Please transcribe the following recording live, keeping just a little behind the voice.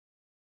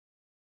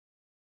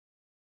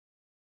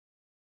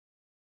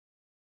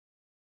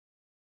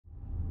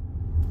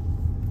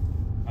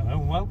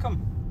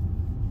welcome.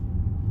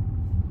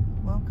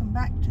 Welcome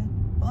back to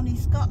Bonnie,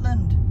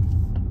 Scotland.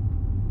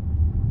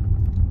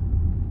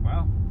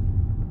 Well,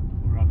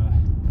 we're on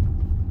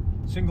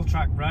a single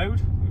track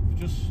road. We've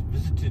just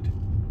visited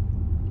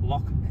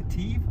Glen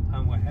Etive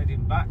and we're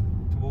heading back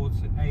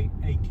towards the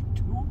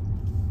A82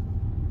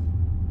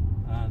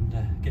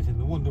 and getting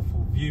the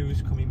wonderful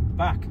views coming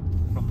back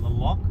from the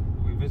loch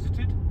that we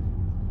visited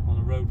on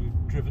the road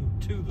we've driven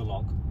to the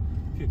loch.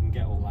 If you can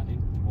get all that in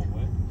one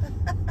word,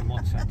 in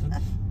one sentence.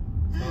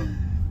 So,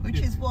 which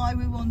is why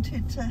we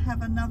wanted to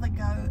have another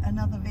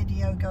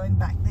video going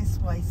back this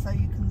way, so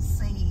you can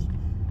see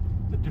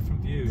the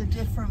different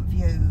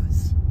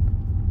views,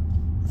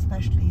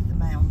 especially the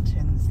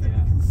mountains that we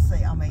can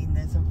see. I mean,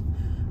 there's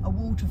a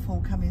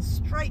waterfall coming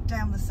straight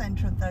down the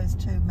centre of those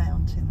two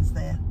mountains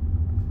there.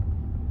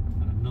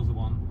 And another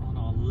one on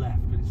our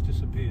left, but it's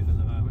disappeared at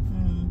the moment.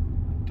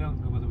 I don't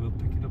know whether we'll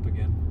pick it up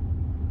again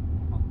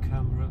on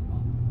camera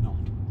or not.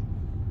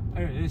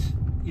 There it is.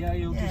 Yeah,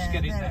 you'll just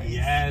get it there.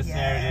 Yes,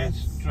 there it is.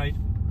 Straight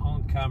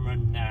on camera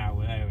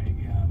now. There we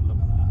go. Look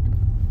at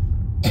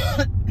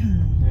that.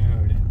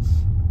 There it is.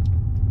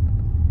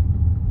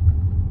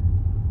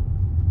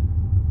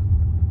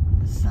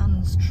 The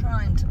sun's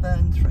trying to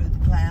burn through the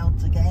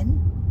clouds again.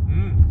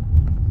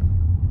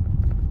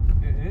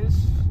 It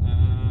is.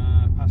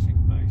 Passing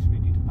place. We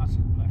need a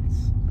passing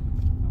place.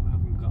 No, I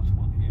haven't got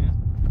one here.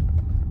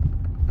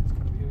 It's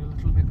going to be a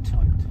little bit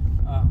tight.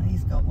 Ah,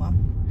 he's got one.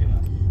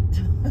 Yeah.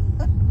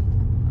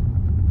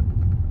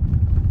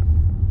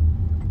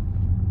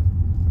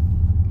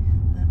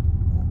 That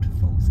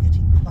waterfall's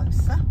getting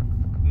closer.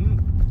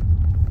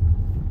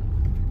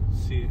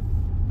 See it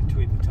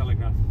between the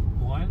telegraph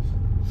wires.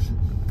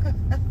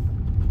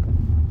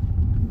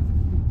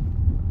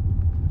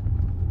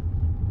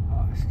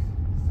 Oh,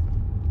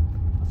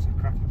 that's a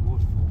cracking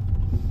waterfall.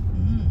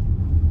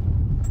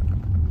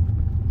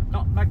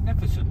 Not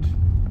magnificent,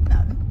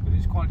 No. but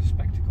it's quite a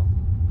spectacle.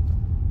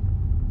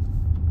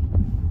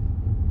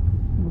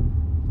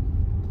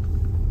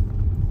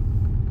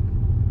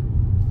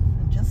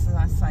 Just as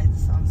I say, the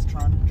sun's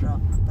trying to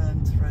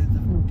burn through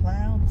the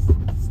clouds. A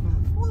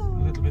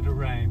little bit of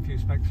rain, a few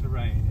specks of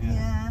rain.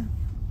 Yeah.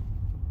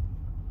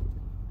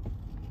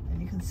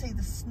 And you can see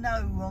the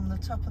snow on the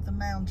top of the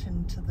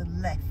mountain to the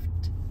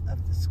left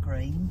of the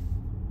screen.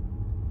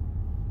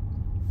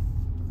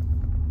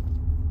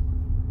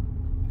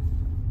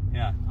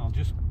 Yeah, I'll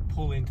just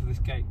pull into this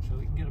gate so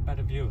we can get a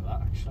better view of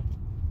that actually.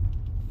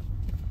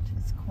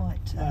 It's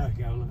quite... there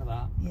we go, look at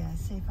that. Yeah,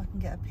 see if I can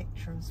get a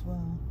picture as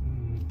well.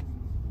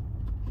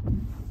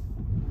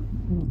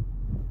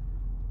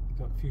 We've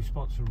got a few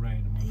spots of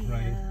rain, I'm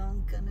afraid. Yeah,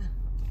 I'm gonna...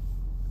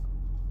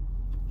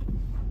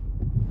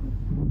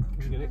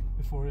 Can you get it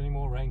before any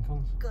more rain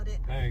comes? Got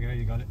it. There you go,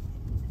 you got it.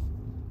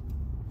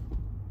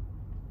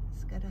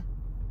 It's gotta...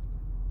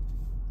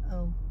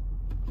 Oh.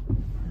 No,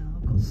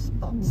 I've got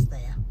spots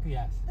there.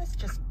 Yes. Let's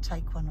just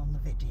take one on the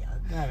video.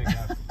 There we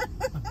go.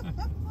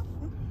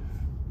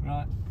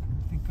 Right,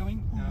 anything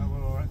coming? No,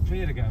 we're all right.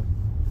 Clear to go.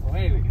 Oh,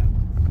 here we go.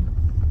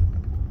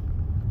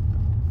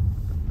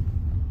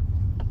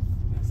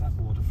 There's that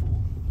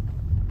waterfall.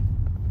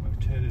 We're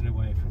turning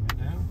away from it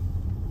now.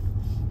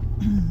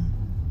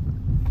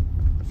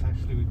 It's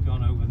actually, we've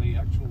gone over the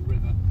actual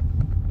river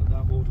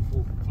that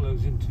waterfall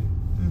flows into.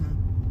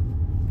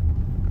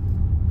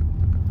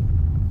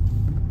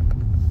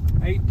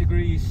 8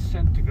 degrees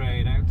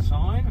centigrade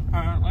outside,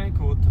 apparently,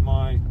 according to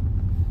my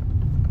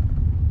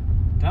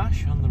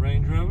dash on the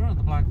Range Rover and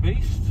the Black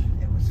Beast.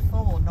 It was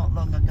 4 not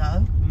long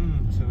ago.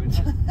 So it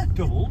has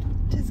doubled.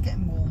 It is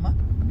getting warmer.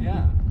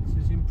 Yeah, this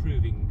is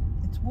improving.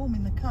 It's warm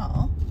in the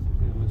car.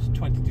 It was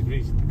 20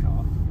 degrees in the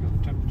car. We got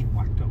the temperature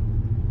whacked up.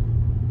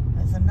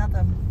 There's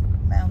another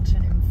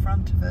mountain in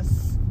front of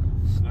us.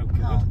 Snow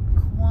covered.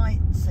 Can't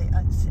quite see.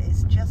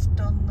 It's just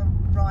on the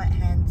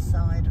right-hand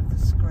side of the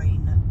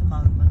screen at the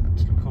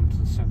moment. It'll come to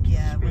the centre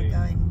Yeah, of the screen. we're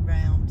going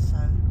round, so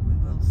we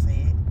will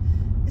see it.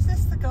 Is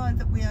this the guy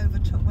that we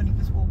overtook when he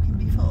was walking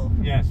before?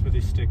 Yes, with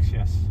his sticks,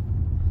 yes.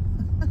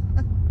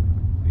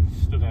 He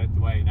stood out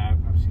the way now.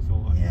 Perhaps he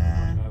thought I was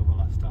running over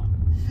last time.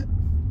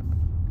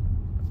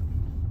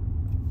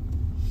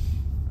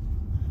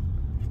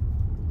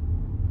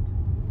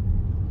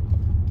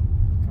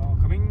 Car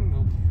coming.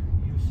 We'll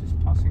use this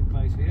passing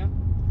place here.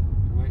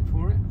 Wait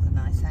for it. There's a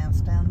nice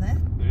house down there.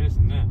 There is,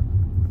 isn't there?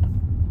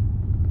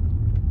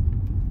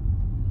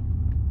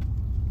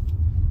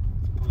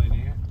 Let's pull in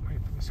here.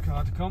 Wait for this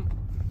car to come.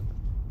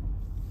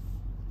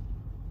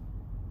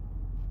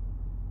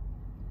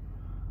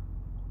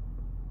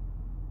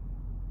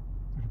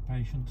 Bit of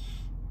patience.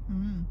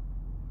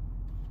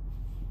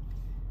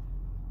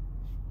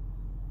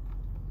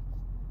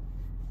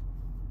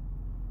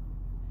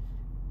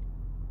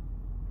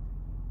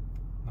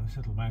 Nice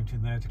little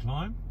mountain there to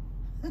climb.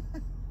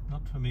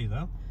 Not for me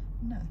though.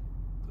 No.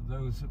 For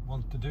those that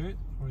want to do it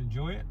or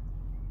enjoy it.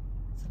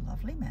 It's a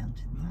lovely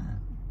mountain, that.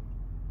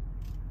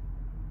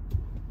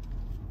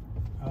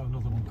 Oh,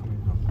 another one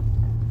coming from.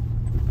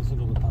 There's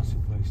another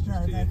passing place just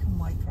No, here. they can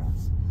wait for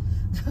us.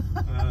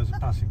 There's a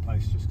passing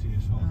place just here,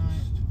 so I'll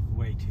just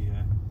wait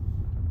here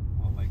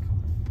while they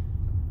come.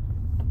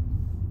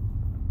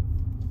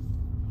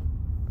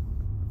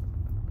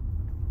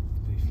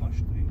 These flash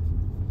these.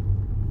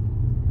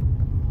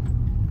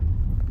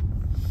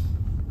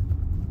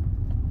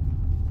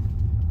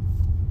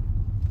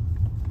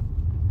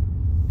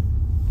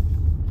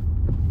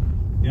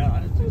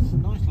 Yeah, it's a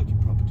nice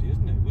looking property,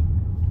 isn't it? Wouldn't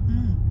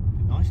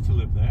be nice to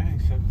live there,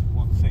 except for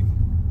one thing.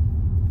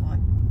 Right.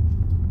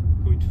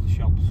 Going to the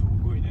shops or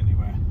going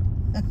anywhere.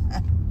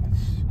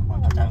 It's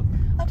quite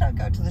I don't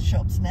go to the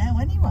shops now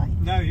anyway.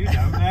 No, you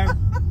don't. No.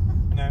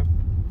 No.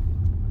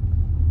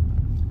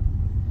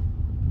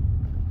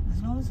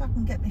 As long as I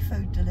can get my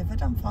food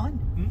delivered, I'm fine.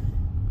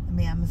 And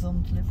my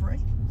Amazon delivery.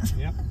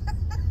 Yep.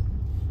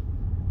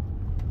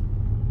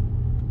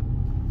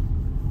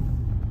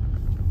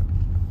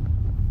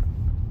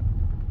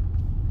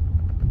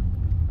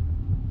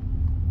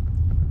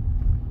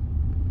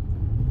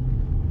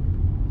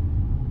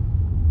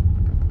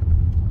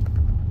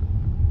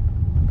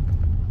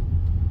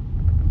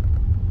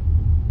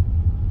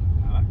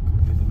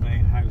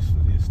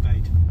 For the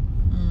estate.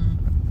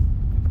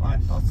 Quite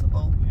Yes.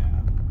 possible.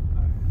 Yeah,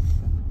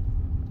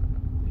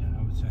 yeah, I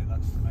would say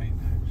that's the main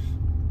house.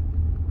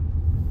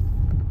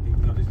 He's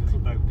got his little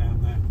boat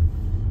down there.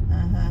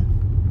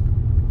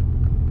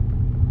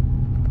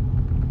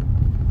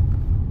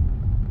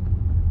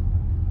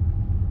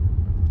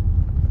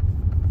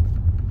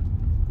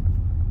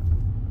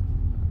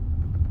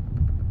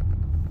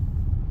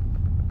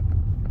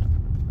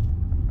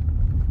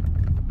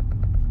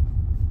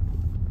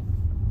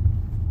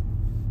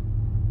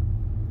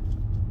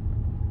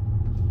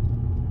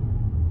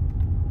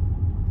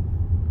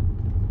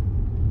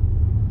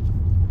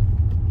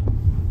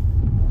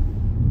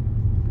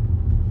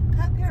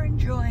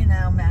 Enjoying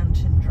our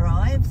mountain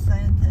drives,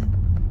 and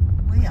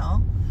we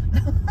are.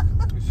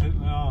 We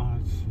certainly are.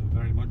 It's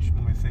very much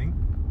my thing.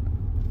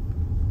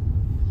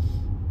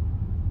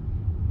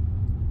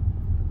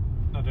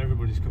 Not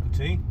everybody's cup of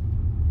tea.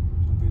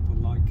 Some people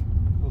like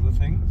other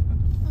things,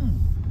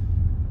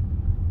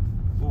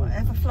 but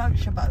whatever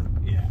floats your boat.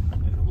 Yeah,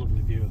 there's a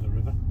lovely view of the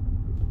river.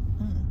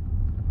 I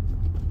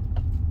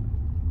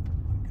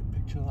can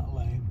picture that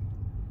lane.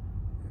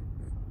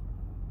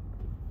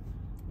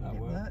 That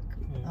Did it work?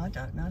 Yeah. I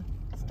don't know.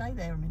 Stay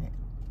there a minute.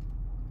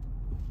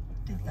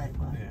 Did that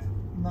one? Yeah.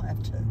 You might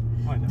have to.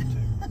 Might have to.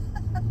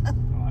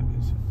 Right,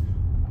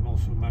 I'm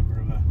also a member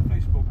of a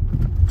Facebook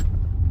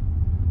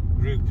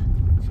group.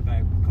 It's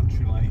about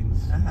country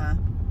lanes.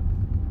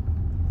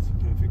 It's a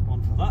perfect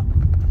one for that.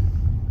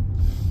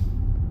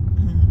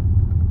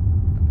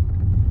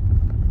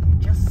 You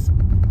just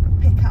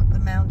pick up the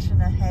mountain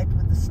ahead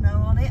with the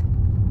snow on it.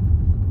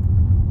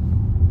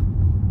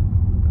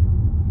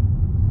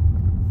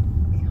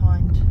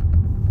 Behind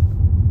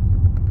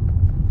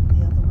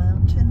the other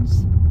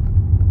mountains.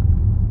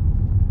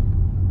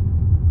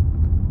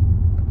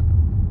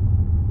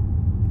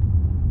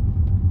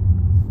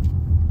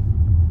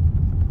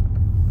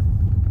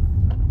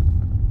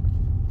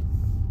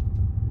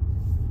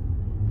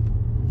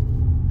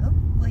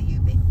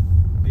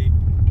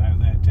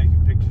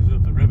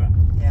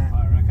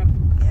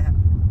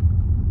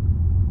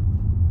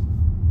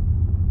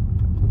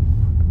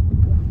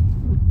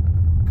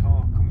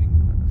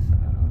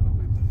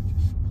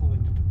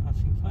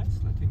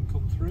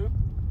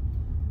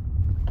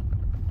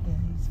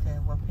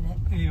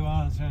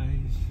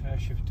 He's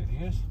shifting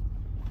ears.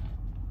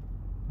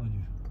 Well,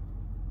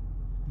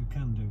 you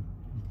can do.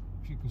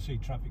 If you can see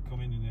traffic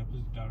coming in the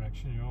opposite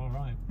direction, you're all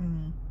right.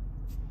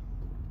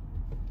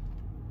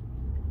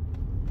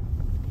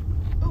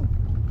 Oh.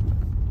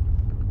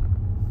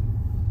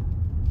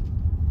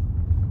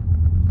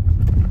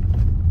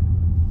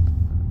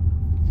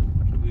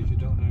 Trouble is, you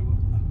don't know what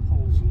the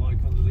holes are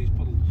like under these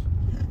puddles.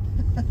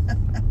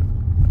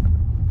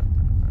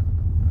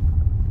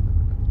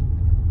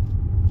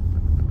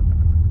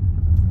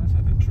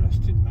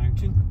 Interesting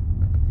mountain.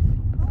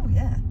 Oh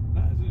yeah.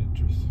 That is an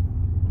interesting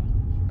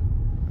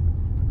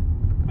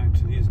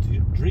mountaineer's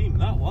dream,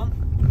 that one.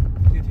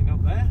 Getting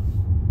up there.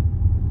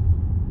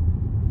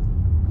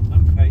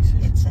 Some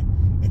faces.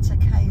 It's a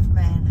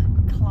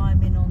caveman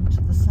climbing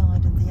onto the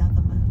side of the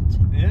other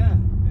mountain. Yeah,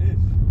 it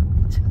is.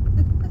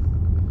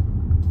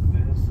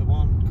 There's the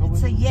one coming.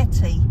 It's a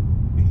Yeti.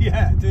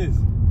 Yeah, it is.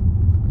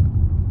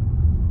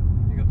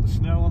 You got the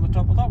snow on the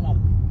top of that one.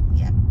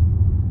 Yeah.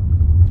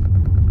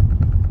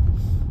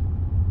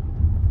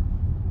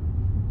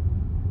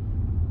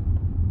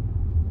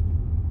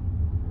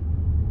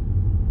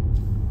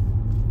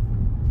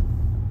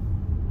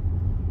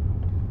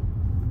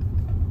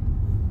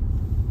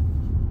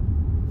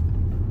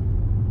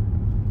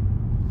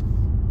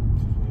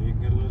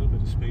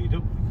 Speed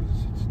up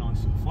because it's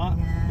nice and flat,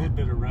 good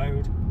bit of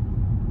road,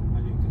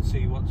 and you can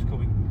see what's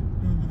coming.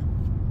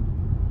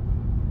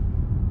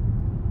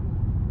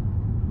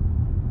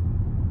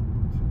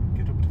 So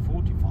get up to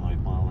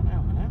 45 mile an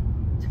hour now.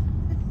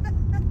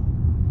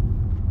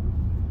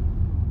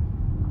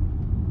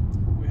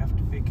 We have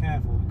to be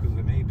careful because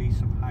there may be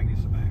some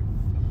haggis about,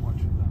 so watch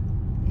for that.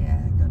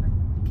 Yeah, gotta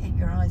keep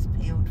your eyes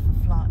peeled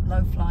for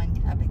low-flying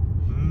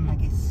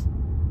haggis.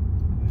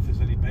 If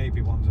there's any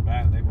baby ones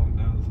about, they won't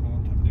know. They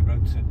won't have any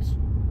road sense.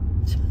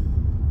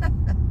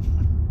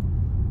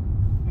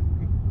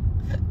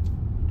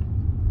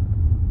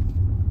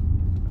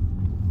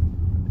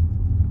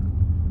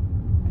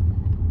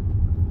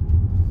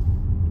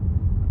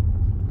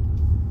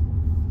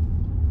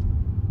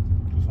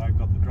 Because I've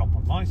got the drop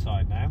on my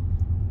side now.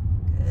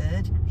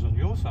 Good. It was on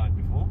your side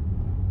before.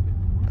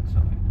 My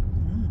side.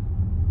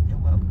 You're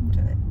welcome to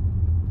it.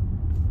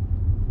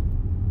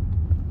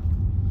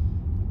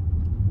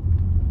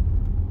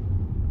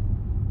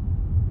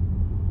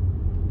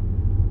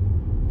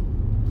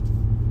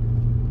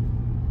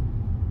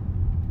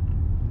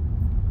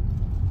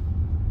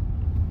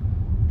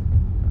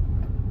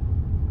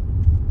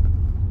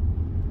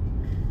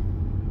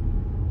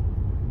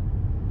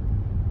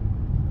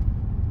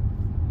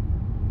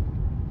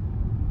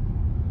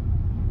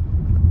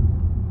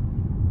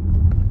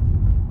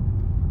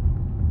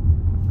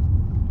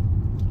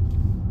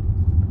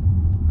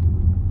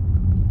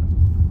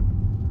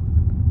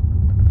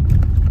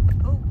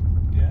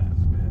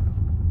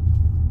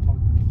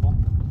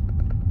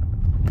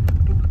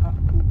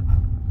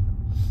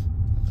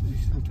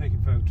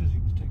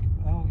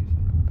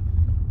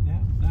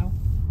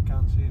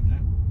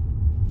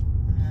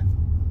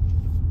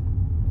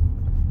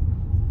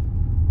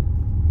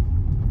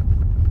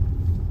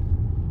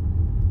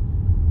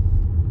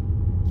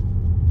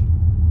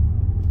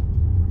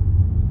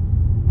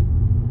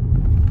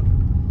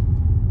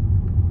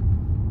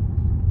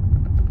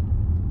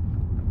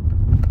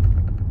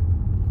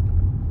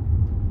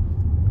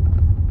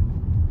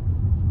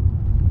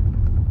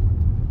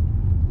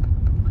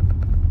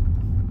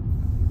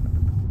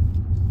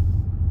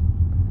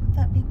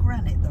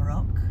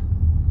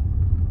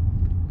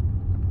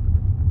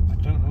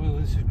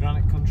 This is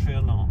granite country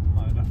or not?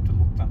 I'd have to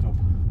look that up.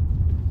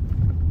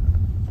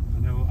 I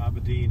know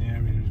Aberdeen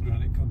area is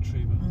granite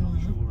country, but I'm not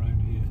sure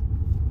around here.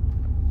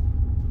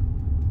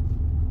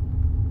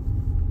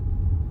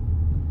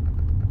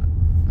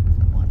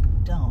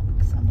 Quite dark,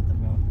 some of the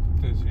rock.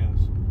 It is,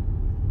 yes.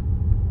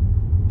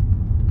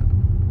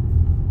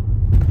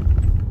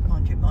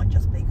 Mind you, it might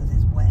just be because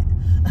it's wet.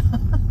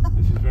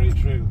 This is very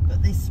true.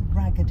 But this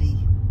raggedy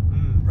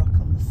rock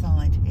on the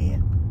side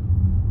here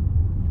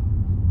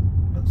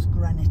looks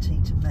granity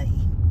to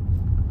me.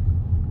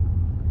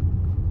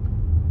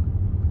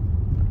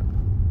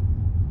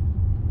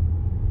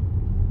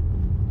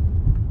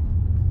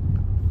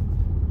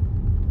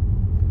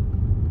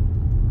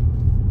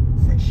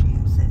 Says she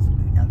who says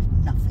who knows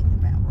nothing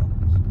about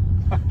rocks.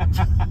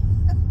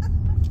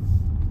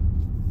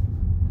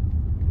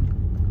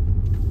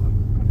 Got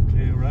a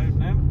clear road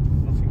now,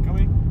 nothing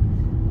coming.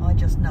 I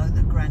just know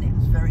that granite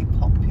was very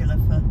popular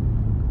for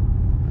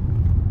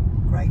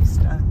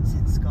gravestones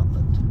in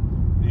Scotland.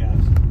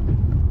 Yes.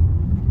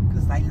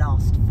 Because they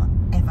last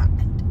forever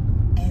and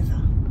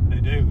ever.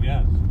 They do,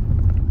 yes.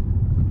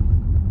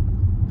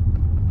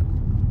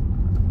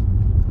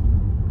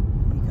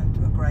 You go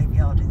to a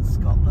graveyard in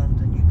Scotland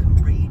and you can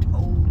read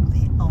all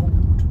the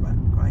old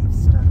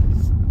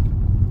gravestones.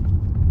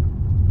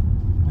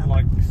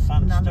 Like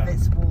sandstone. None of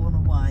it's worn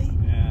away.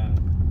 Yeah,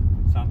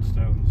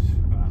 sandstones.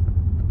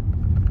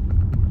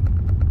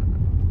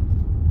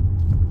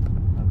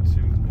 That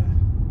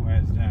soon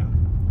wears down.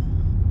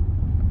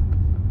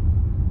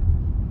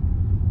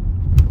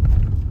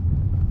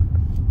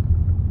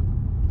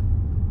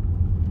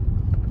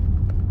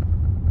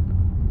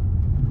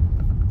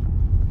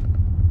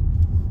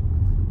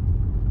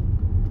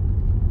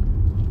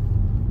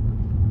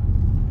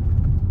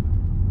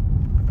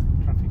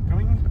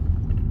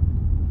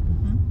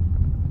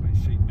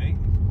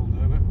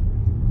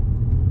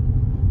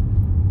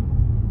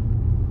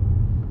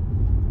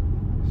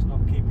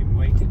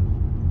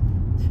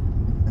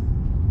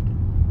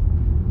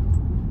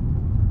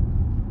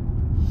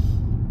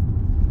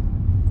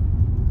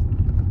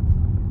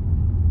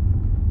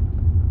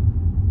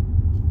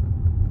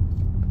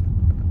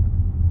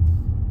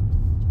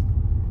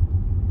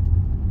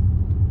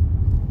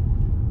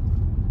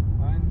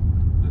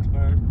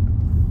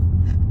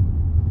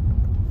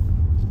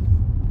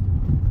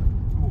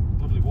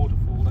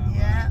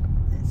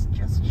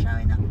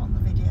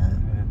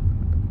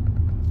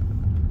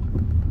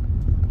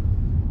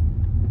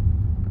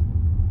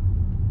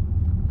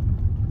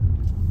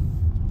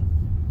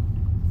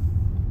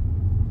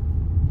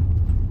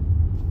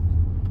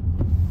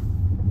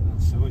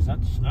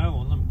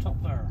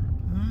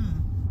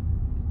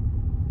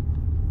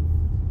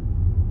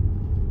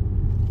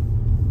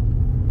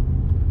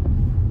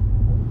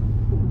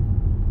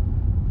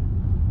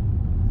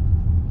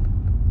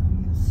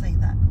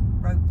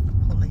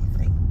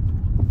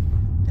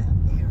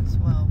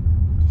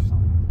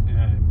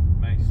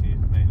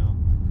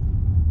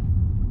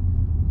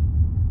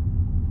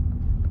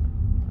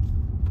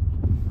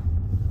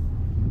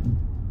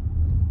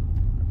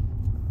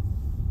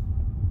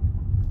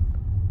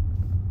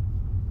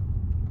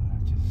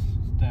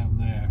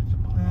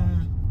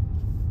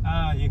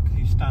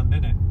 you stand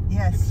in it.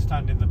 Yes. You can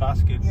stand in the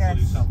basket and Yes.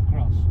 pull yourself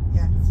across.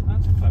 Yes.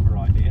 That's a clever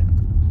idea.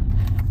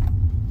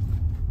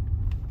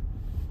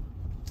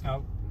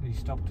 Oh, he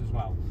stopped as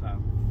well,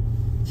 so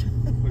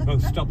we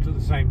both stopped at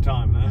the same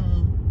time there.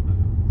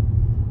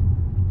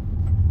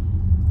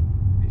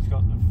 He's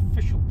got an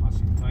official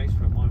passing place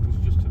where mine was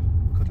just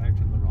cut out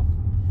in the rock.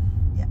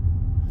 Yeah.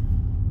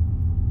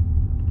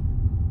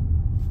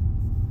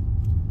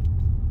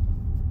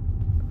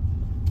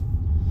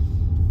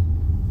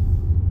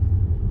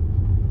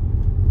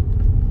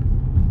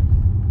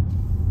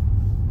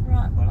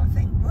 Right, well I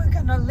think we're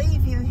going to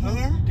leave you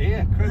here. Oh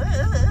dear,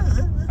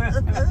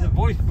 the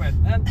voice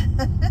went then.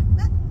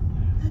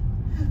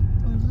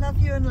 We'll love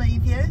you and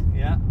leave you.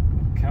 Yeah,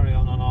 we'll carry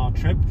on our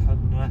trip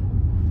and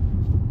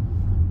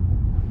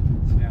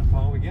see how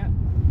far we get.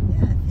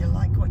 Yeah, if you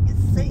like what you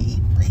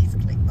see, please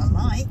click the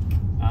like.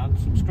 And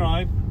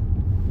subscribe.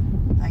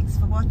 Thanks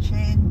for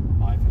watching.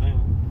 Bye for now.